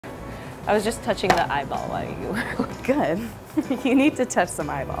I was just touching the eyeball while you were. Good. You need to touch some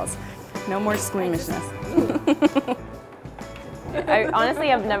eyeballs. No more squeamishness. I honestly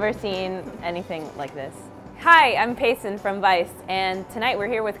have never seen anything like this. Hi, I'm Peisin from Vice, and tonight we're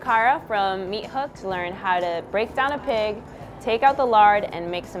here with Cara from Meat Hook to learn how to break down a pig, take out the lard,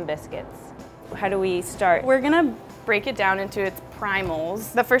 and make some biscuits. How do we start? We're gonna break it down into its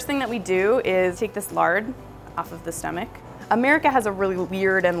primals. The first thing that we do is take this lard off of the stomach. America has a really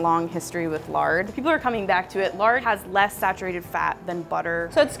weird and long history with lard. People are coming back to it. Lard has less saturated fat than butter.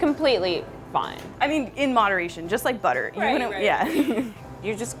 So it's completely fine. I mean, in moderation, just like butter. Right. Yeah.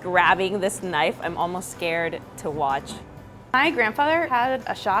 You're just grabbing this knife. I'm almost scared to watch. My grandfather had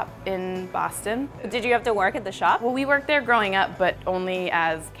a shop in Boston. Did you have to work at the shop? Well, we worked there growing up, but only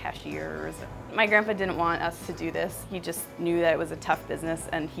as cashiers. My grandpa didn't want us to do this. He just knew that it was a tough business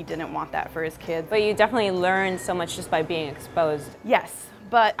and he didn't want that for his kids. But you definitely learned so much just by being exposed. Yes,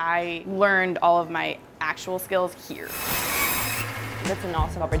 but I learned all of my actual skills here. That's an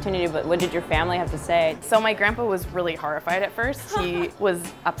awesome opportunity, but what did your family have to say? So my grandpa was really horrified at first. He was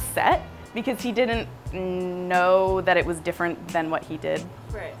upset because he didn't know that it was different than what he did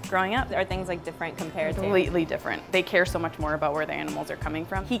growing up. Are things like different compared to? Completely different. They care so much more about where the animals are coming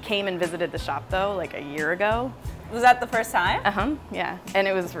from. He came and visited the shop though, like a year ago. Was that the first time? Uh-huh, yeah, and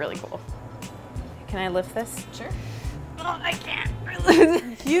it was really cool. Can I lift this? Sure. Oh, I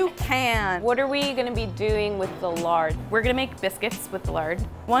can't. You can. What are we gonna be doing with the lard? We're gonna make biscuits with the lard.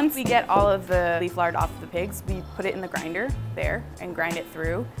 Once we get all of the leaf lard off the pigs, we put it in the grinder there and grind it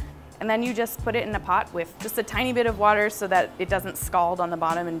through. And then you just put it in a pot with just a tiny bit of water so that it doesn't scald on the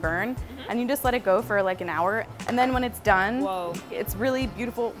bottom and burn. And you just let it go for like an hour. And then when it's done, it's really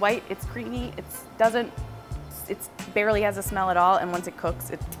beautiful, white, it's creamy, it barely has a smell at all. And once it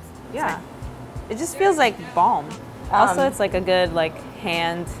cooks, it just feels like balm. Also, it's like a good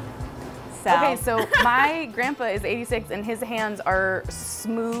hand salve. Okay, so my grandpa is 86 and his hands are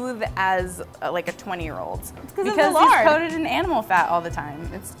smooth as like a 20-year-old's. Because he's coated in animal fat all the time.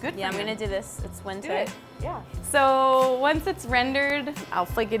 It's good for I'm gonna do this. It's winter. Yeah. So once it's rendered, I'll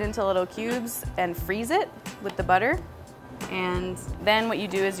flake it into little cubes and freeze it with the butter. And then what you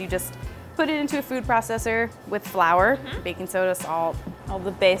do is you just put it into a food processor with flour, baking soda, salt. All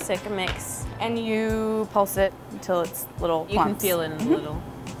the basic mix. And you pulse it until it's little clumps. You can feel it in a little.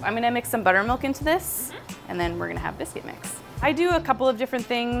 I'm gonna mix some buttermilk into this, and then we're gonna have biscuit mix. I do a couple of different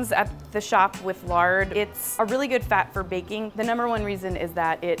things at the shop with lard. It's a really good fat for baking. The #1 reason is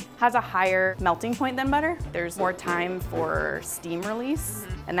that it has a higher melting point than butter. There's more time for steam release,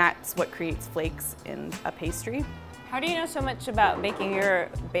 and that's what creates flakes in a pastry. How do you know so much about baking? You're a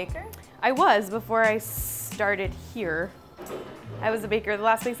baker? I was before I started here. I was a baker. The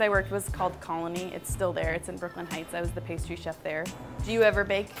last place I worked was called Colony. It's still there. It's in Brooklyn Heights. I was the pastry chef there. Do you ever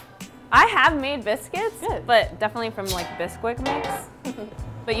bake? I have made biscuits, but definitely from like Bisquick mix.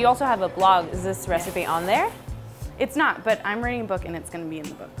 But you also have a blog. Is this recipe on there? It's not, but I'm writing a book and it's going to be in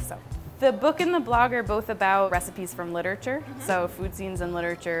the book. So the book and the blog are both about recipes from literature. So food scenes and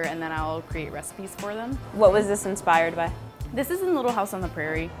literature, and then I'll create recipes for them. What was this inspired by? This is in Little House on the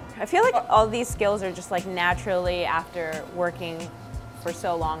Prairie. I feel like all these skills are just like naturally after working for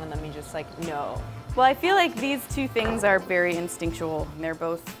so long, and then you just like know. Well, I feel like these two things are very instinctual. They're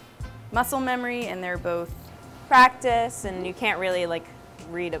both muscle memory and they're both practice, and you can't really like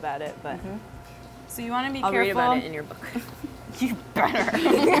read about it, but. So you want to be I'll careful. read about it in your book. You better.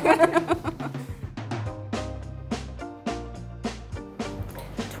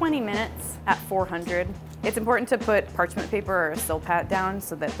 20 minutes at 400. It's important to put parchment paper or a silpat down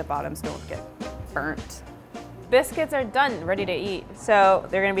so that the bottoms don't get burnt. Biscuits are done, ready to eat. So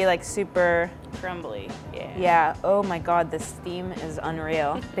they're gonna be like super Crumbly. Yeah. Oh my God, the steam is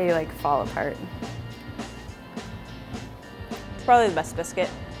unreal. They like fall apart. It's probably the best biscuit.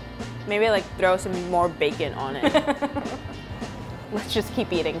 Maybe like throw some more bacon on it. Let's just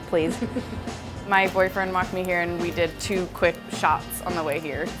keep eating, please. My boyfriend walked me here and we did 2 quick shots on the way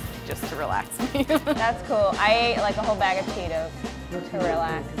here just to relax me. That's cool. I ate like a whole bag of potatoes to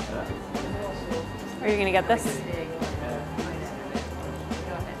relax. Are you gonna get this?